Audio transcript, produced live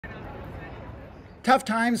Tough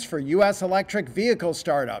times for U.S. electric vehicle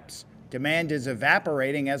startups. Demand is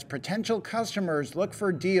evaporating as potential customers look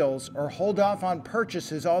for deals or hold off on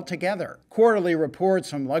purchases altogether. Quarterly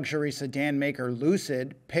reports from luxury sedan maker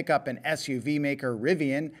Lucid, pickup and SUV maker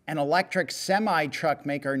Rivian, and electric semi-truck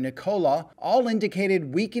maker Nikola all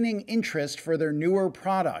indicated weakening interest for their newer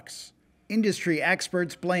products. Industry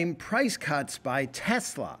experts blame price cuts by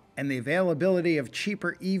Tesla and the availability of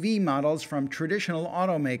cheaper EV models from traditional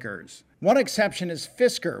automakers. One exception is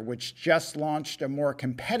Fisker, which just launched a more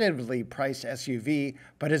competitively priced SUV,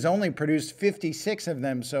 but has only produced 56 of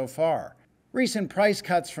them so far. Recent price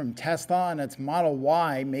cuts from Tesla on its Model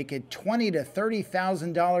Y make it $20,000 to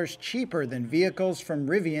 $30,000 cheaper than vehicles from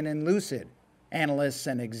Rivian and Lucid. Analysts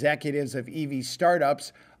and executives of EV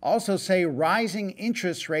startups also say rising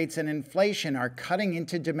interest rates and inflation are cutting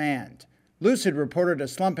into demand. Lucid reported a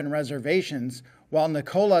slump in reservations, while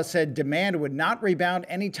Nikola said demand would not rebound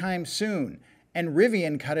anytime soon, and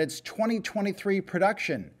Rivian cut its 2023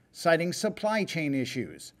 production, citing supply chain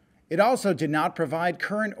issues. It also did not provide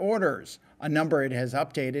current orders, a number it has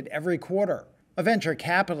updated every quarter. A venture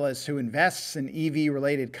capitalist who invests in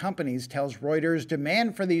EV-related companies tells Reuters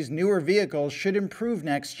demand for these newer vehicles should improve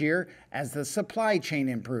next year as the supply chain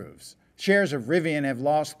improves. Shares of Rivian have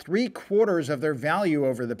lost 3/4 of their value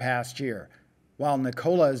over the past year, while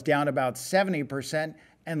Nikola is down about 70%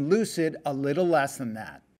 and Lucid a little less than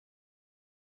that.